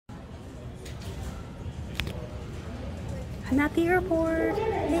I'm at the airport.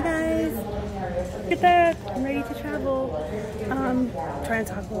 Hey guys, look at that. I'm ready to travel. Trying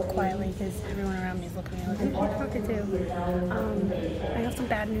to talk a little quietly because everyone around me is looking at me like, who are you talking to? I have some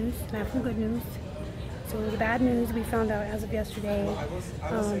bad news and I have some good news. So the bad news, we found out as of yesterday,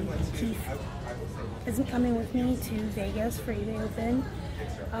 Keith isn't coming with me to Vegas for eBay Open.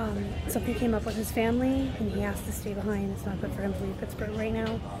 Something came up with his family and he has to stay behind. It's not good for him to leave Pittsburgh right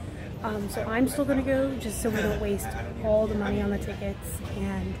now. So I'm still gonna go just so we don't waste all the money on the tickets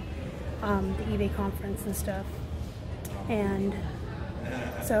and the eBay conference and stuff. And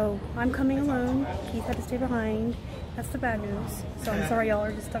so I'm coming alone. Keith had to stay behind. That's the bad news. So I'm sorry y'all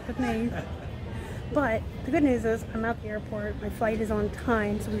are just stuck with me. But the good news is I'm at the airport. My flight is on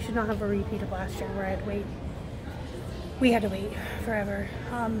time, so we should not have a repeat of last year where I had to wait. We had to wait forever.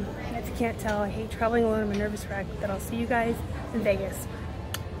 If you can't tell, I hate traveling alone. I'm a nervous wreck. But I'll see you guys in Vegas.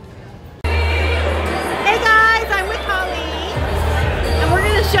 Hey guys, I'm with Holly, and we're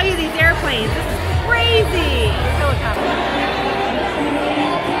gonna show you these airplanes. This is crazy.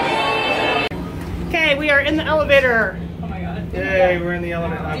 Okay, we are in the elevator. Oh my god. Yay, we're in the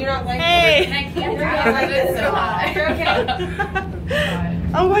elevator. Do you not like hey. It's so hot. You're okay.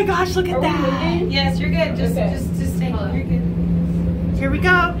 Oh my gosh, look at that. Yes, you're good. Just stay. You're good. Here we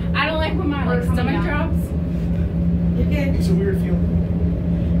go. I don't like when my stomach drops. You're good. It's a weird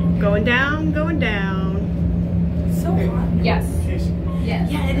feeling. Going down, going down. So hot. Yes.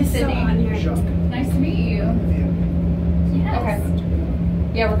 Yes. Yeah, it is so hot here. Nice to meet you. Yes.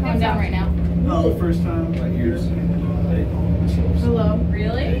 Okay. Yeah, we're coming down right now. Oh, the first time like years. Hello.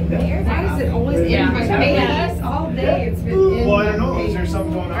 Really? Why is it always in all day? It's been in. Well, I don't know. Is there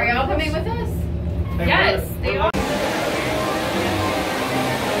something going on? Are y'all coming with us? Yes, they are.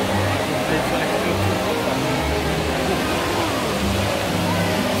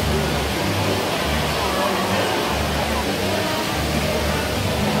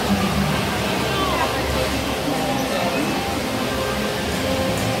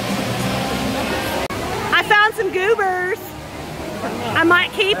 I found some goobers. I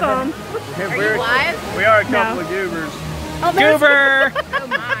might keep them. Are you live? We are a couple of goobers. Oh, Goober! Oh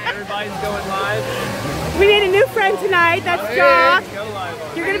my. Everybody's going live. we need a new friend tonight. That's Josh. Go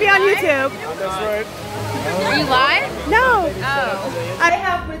live. You're gonna be on YouTube. That's right. Are you live? No. Oh. I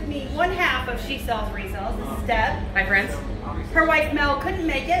have with me one half of She Sells Resells. This is Deb. Hi, friends. Her wife Mel couldn't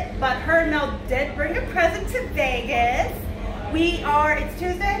make it, but her and Mel did bring a present to Vegas. It's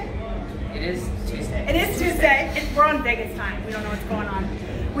Tuesday? It is Tuesday. It is Tuesday. We're on Vegas time. We don't know what's going on.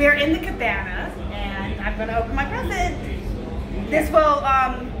 We are in the cabana, and I'm going to open my present. This will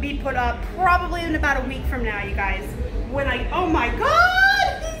be put up probably in about a week from now, you guys. Oh my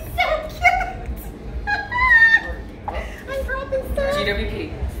God, he's so cute. I'm dropping stuff.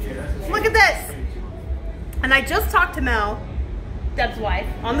 GWP. Look at this. And I just talked to Mel, Deb's wife,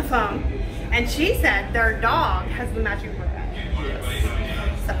 on the phone, and she said their dog has the matching fur patch.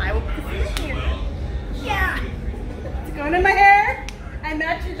 So I will put it here. Yeah. It's going in my hair. I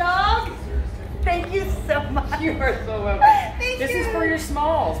match your dog. Thank you so much. You are so welcome. Thank This you. is for your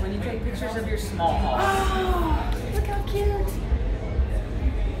smalls, when you take pictures of your small hauls. Oh, look how cute.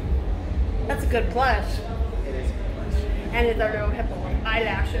 That's a good plush. It is. And it's our little hippo with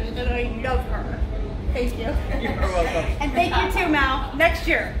eyelashes, and I love her. Thank you. You're welcome. And thank you too, Mal. Next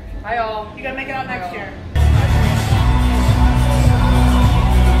year. Hi, all. You gotta make it out next year.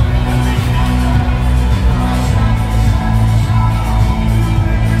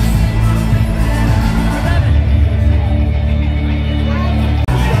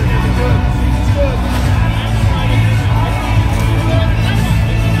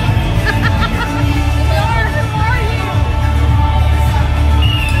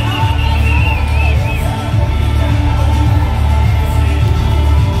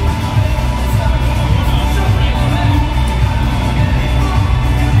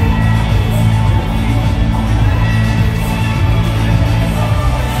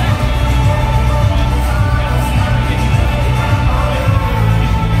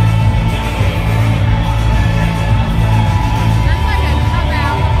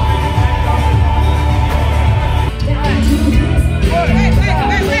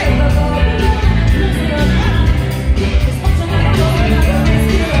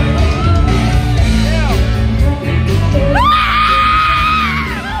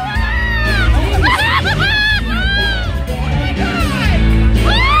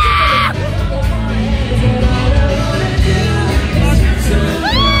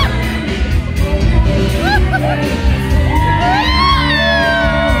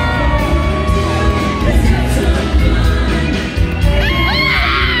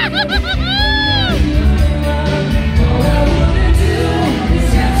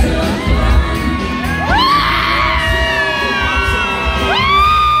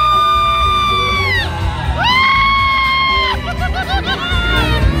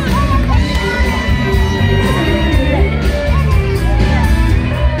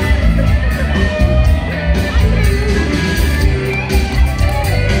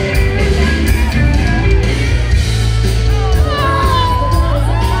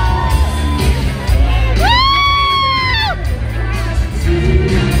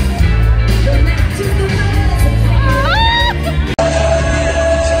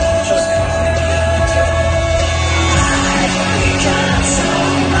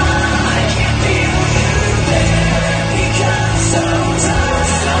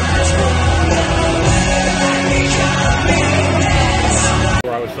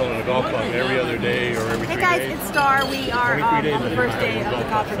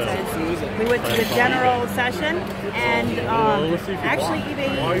 conferences. We went to the general session, and actually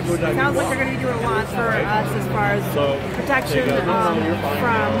eBay sounds like they're going to be doing a lot for us as far as protection from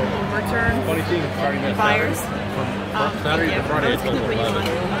return buyers.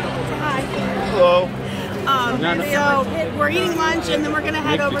 Hi. Hello. So we're eating lunch, and then we're going to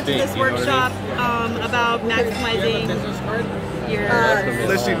head over to this workshop about maximizing your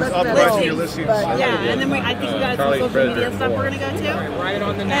Listings, optimizing your listings. Yeah, and then I think we got some social media stuff we're going to go to.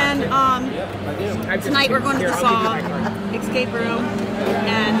 And tonight we're going to the Saw escape room,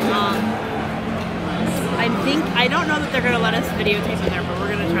 and I don't know that they're going to let us videotape in there, but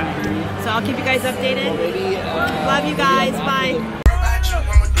we're going to try. So I'll keep you guys updated. Love you guys. Bye.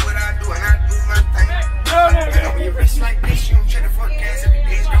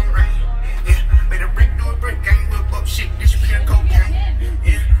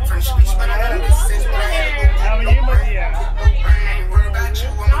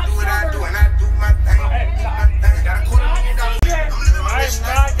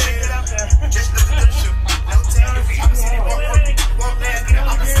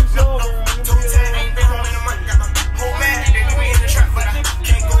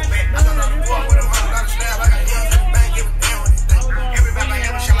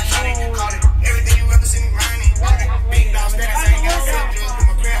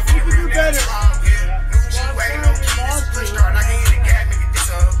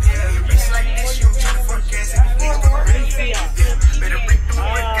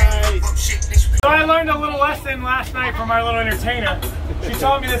 Last night from our little entertainer. She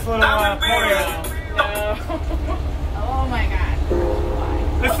told me this little poem. Oh my god.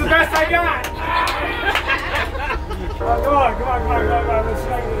 This is the best I got. Come on. Let's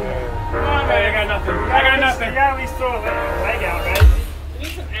try it. Come on, man. I got nothing. You gotta at least throw a leg out, right? You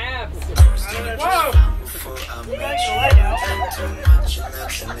need some abs. Whoa! You got your leg out.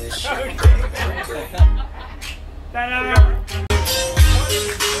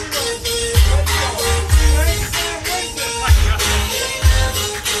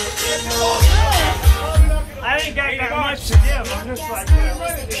 I ain't got that much to give. I'm just like, I'm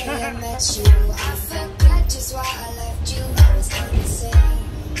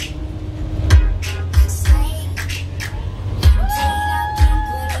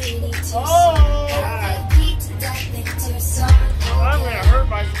gonna hurt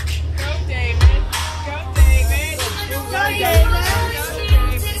myself. Go, David. Go, David. Go, David.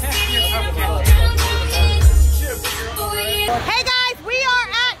 Hey guys, we are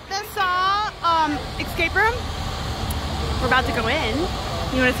at the Saw escape room. We're about to go in.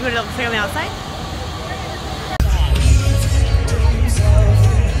 You want to see what it looks like on the outside?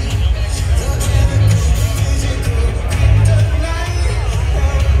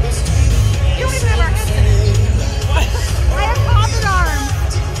 You don't even have our heads in it. I have poppet arms.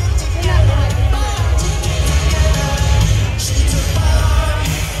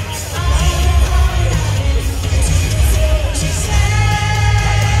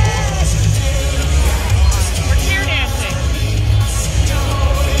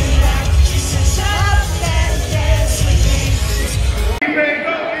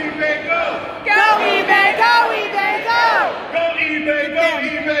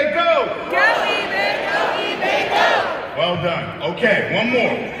 Well done. Okay, one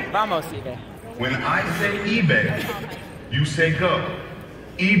more. Vamos, eBay. When I say eBay, you say go.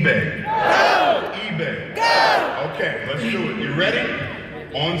 eBay. Go! eBay. Go! Okay, let's do it. You ready?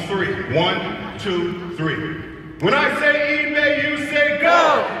 On three. 1, 2, 3. When I say eBay, you say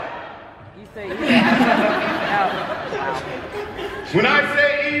go! You say eBay. When I say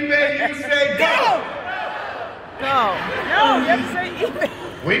eBay, you say go! No, you have to say eBay.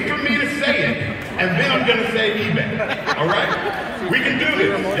 Wait for me to say it, and then I'm gonna say eBay. All right? We can do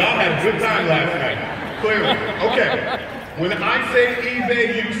this. Y'all had a good time last night. Clearly. Okay. When I say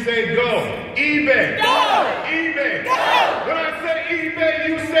eBay, you say go. eBay. Go! eBay. Go! When I say eBay,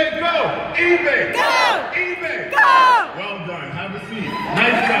 you say go. eBay. Go! eBay. Go! Well done. Have a seat.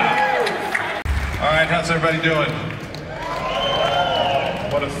 Nice job. All right, how's everybody doing?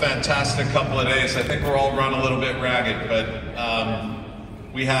 What a fantastic couple of days. I think we're all run a little bit ragged, but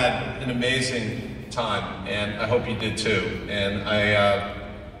we had an amazing time, and I hope you did too. And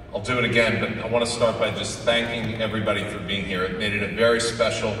I'll do it again, but I want to start by just thanking everybody for being here. It made it a very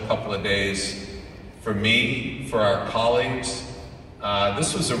special couple of days for me, for our colleagues.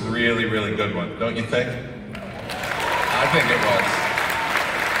 This was a really, really good one, don't you think? I think it was.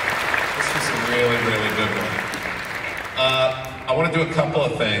 This was a really, really good one. I want to do a couple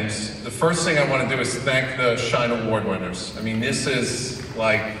of things. The first thing I want to do is thank the Shine Award winners. I mean, this is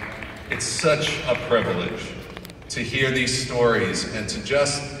like, it's such a privilege to hear these stories and to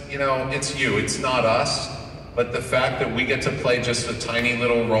just, you know, it's you, it's not us, but the fact that we get to play just a tiny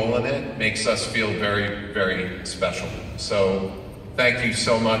little role in it makes us feel very, very special. So thank you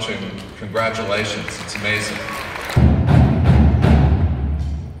so much and congratulations, it's amazing.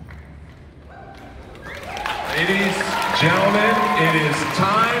 Ladies, gentlemen, it is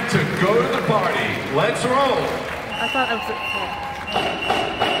time to go to the party. Let's roll. I thought I was.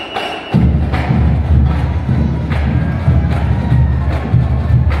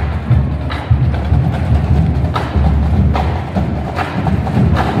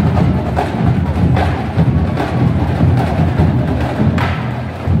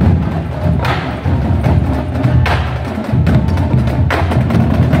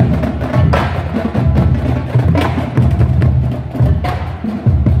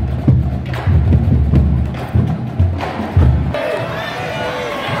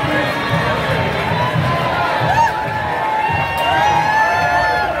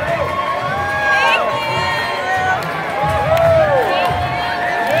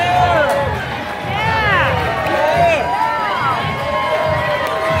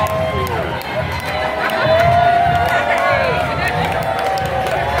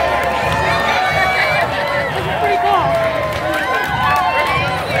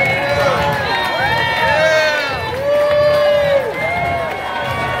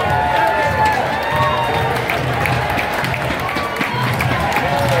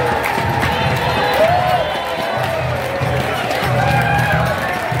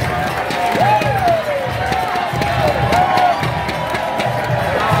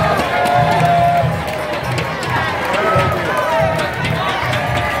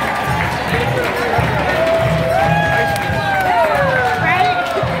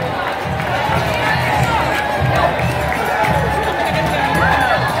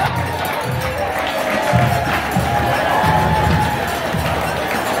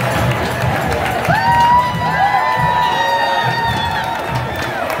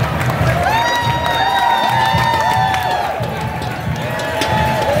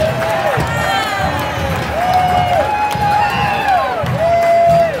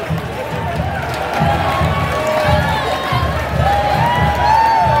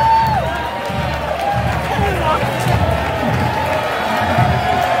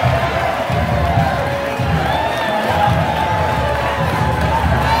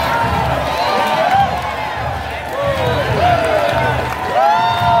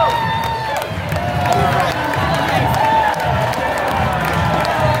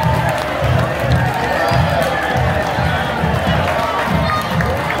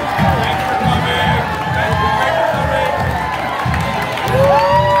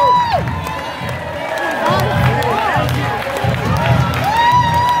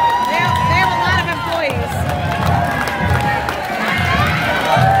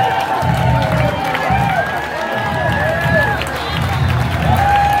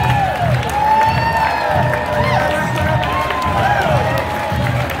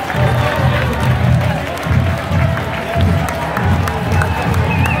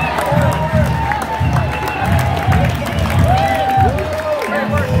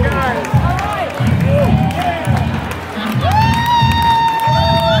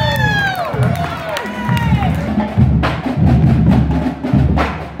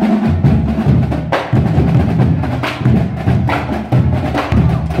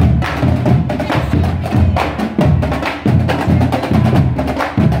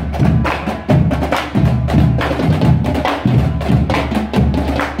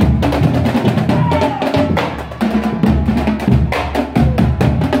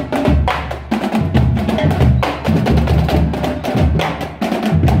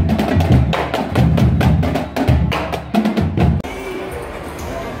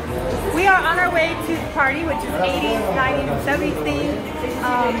 party, which is 80s, 90s, 70s theme.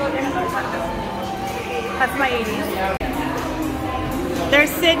 That's my 80s.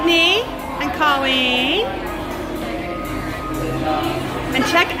 There's Sydney and Colleen. And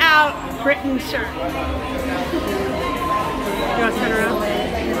check out Britton's shirt. You want to turn around?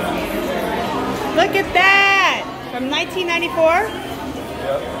 Look at that! From 1994.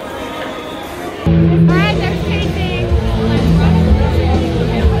 Alright, there's Casey.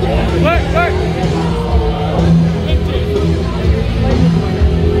 Look!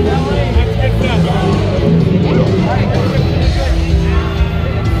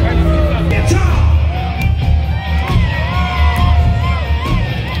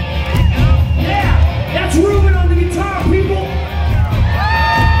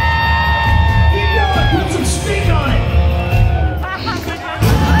 Keep going, put some speed on it.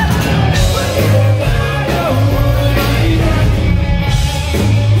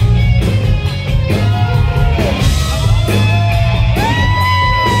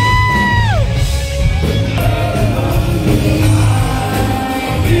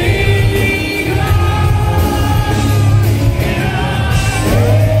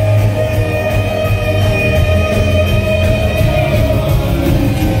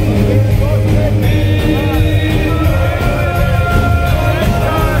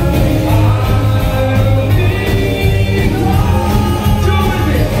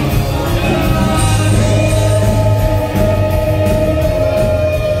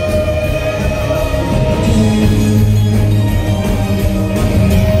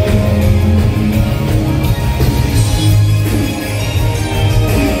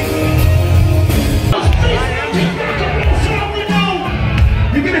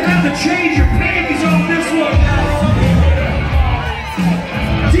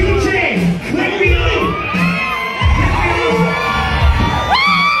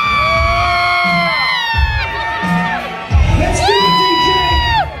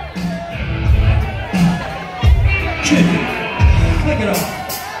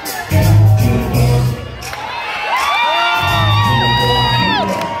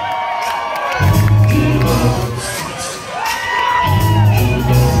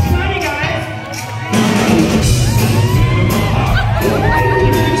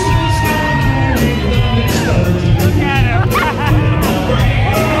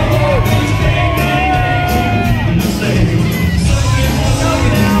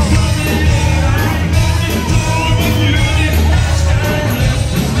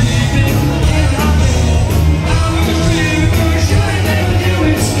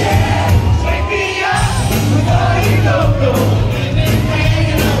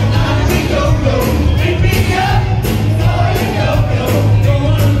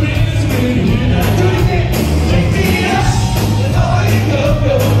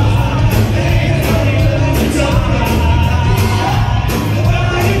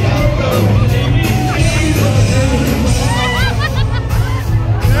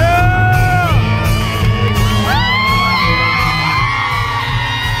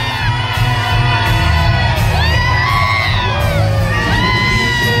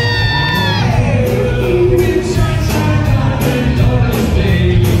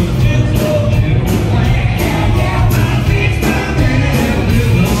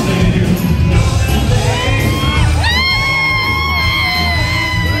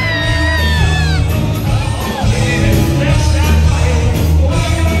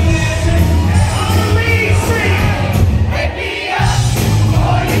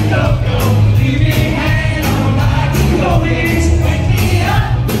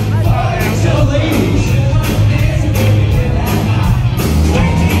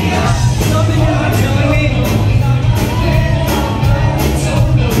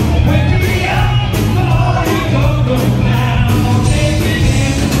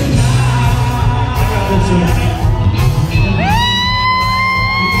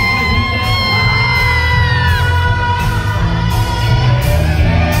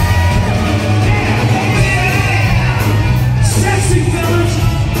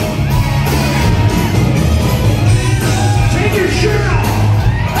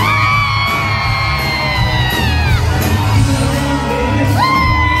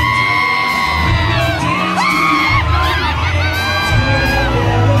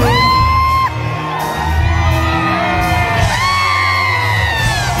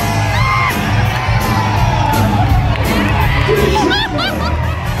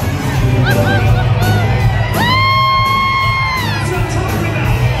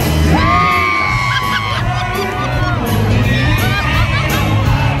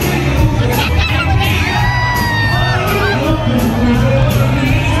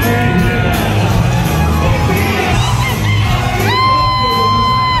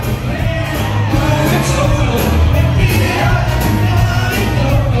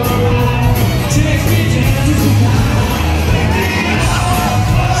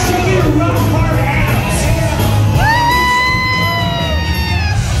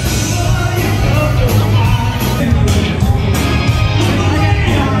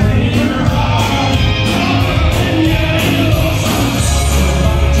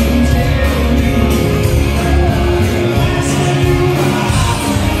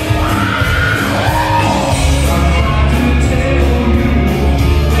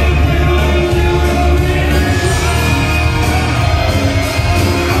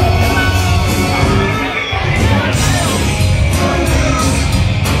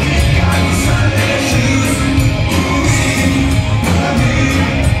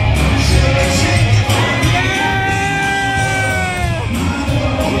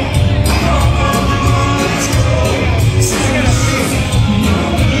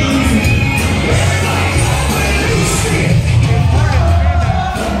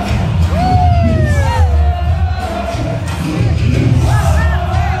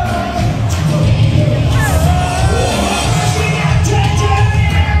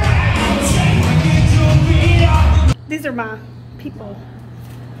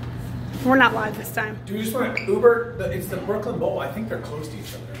 Do we just want to Uber? It's the Brooklyn Bowl. I think they're close to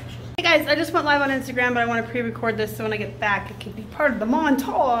each other, actually. Hey guys, I just went live on Instagram, but I want to pre-record this so when I get back, it can be part of the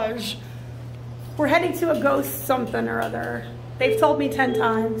montage. We're heading to a ghost something or other. They've told me 10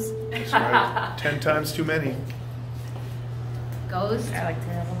 times. That's right. 10 times too many. Ghost? I like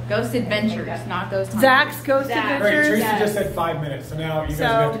terrible. Ghost Adventures, not Ghost Hunters. Zach's Ghost Right, Adventures. Tracy just said 5 minutes, so now you guys are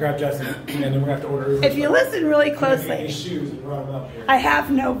going to have to grab Justin, and then we're going to have to order Uber. If you listen really I'm gonna get closely, these shoes and run them up here. I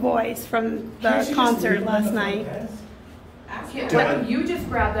have no voice from the concert last night. You just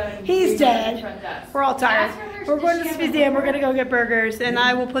grabbed that. He's dead. We're all tired. We're going to this museum. We're going to go get burgers, and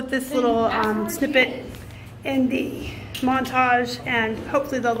I will put this little snippet in the montage, and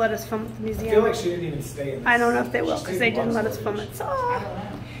hopefully they'll let us film at the museum. I feel like she didn't even stay in this. I don't know if they will because they didn't let us film it. So,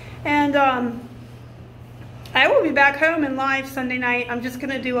 and I will be back home and live Sunday night. I'm just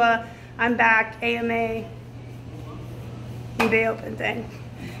going to do a I'm back AMA eBay open thing.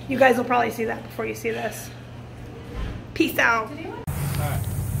 You guys will probably see that before you see this. Peace out. Alright.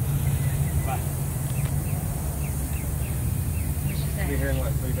 Bye. Be here in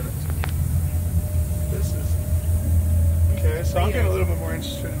like 3 minutes. This is... Okay, so I'm getting a little bit more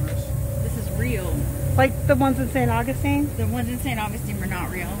interested in this. This is real. Like the ones in St. Augustine? The ones in St. Augustine were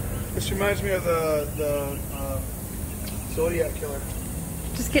not real. This reminds me of the Zodiac Killer.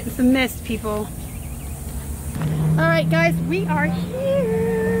 Just getting some mist, people. Alright guys, we are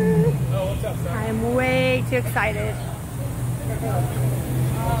here. Oh, what's up, I am way too excited.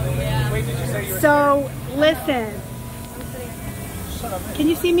 Oh, yeah. Wait, did you say you were... So, listen. Can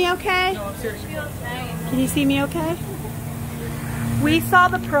you see me okay? No, I'm serious. Can you see me okay? We saw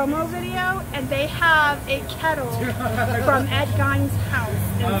the promo video and they have a kettle from Ed Gein's house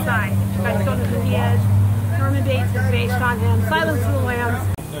inside. You guys don't know who he is. Norman Bates is based on him. Silence of the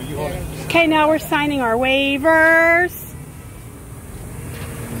Lambs. No, you hold it. Okay, now we're signing our waivers.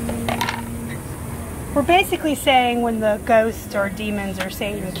 We're basically saying when the ghosts or demons or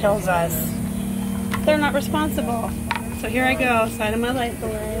Satan kills us, they're not responsible. So here I go, signing my life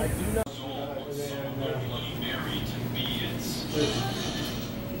away.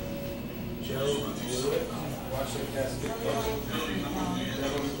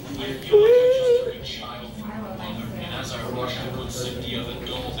 As I rush to put Cynthia the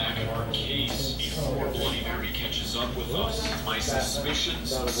doll back in our case before Bloody Mary catches up with us, my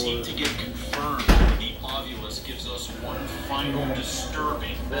suspicions seem to get confirmed. The Ovulus gives us one final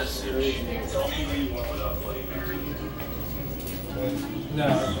disturbing message. Tell me who you want without Bloody Mary.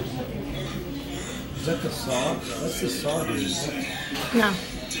 No. Is that the saw? That's the saw, dude. No. I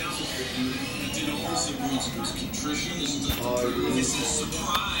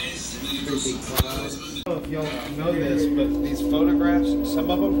don't know if y'all know this, but these photographs, some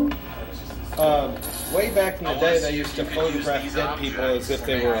of them, way back in the day, they used to photograph dead people as if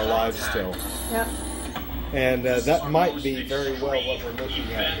they were alive still. Yep. And that might be very well what we're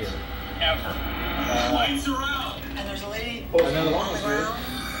looking at here. And there's a lady. Another one was here.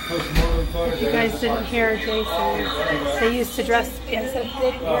 Postmortem photograph. You guys didn't hear Jason. They used to dress, yes, they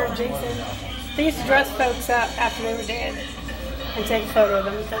didn't hear Jason. They used to dress folks up after they were dead and take a photo of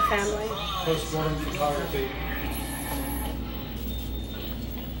them with their family. Postmortem photography.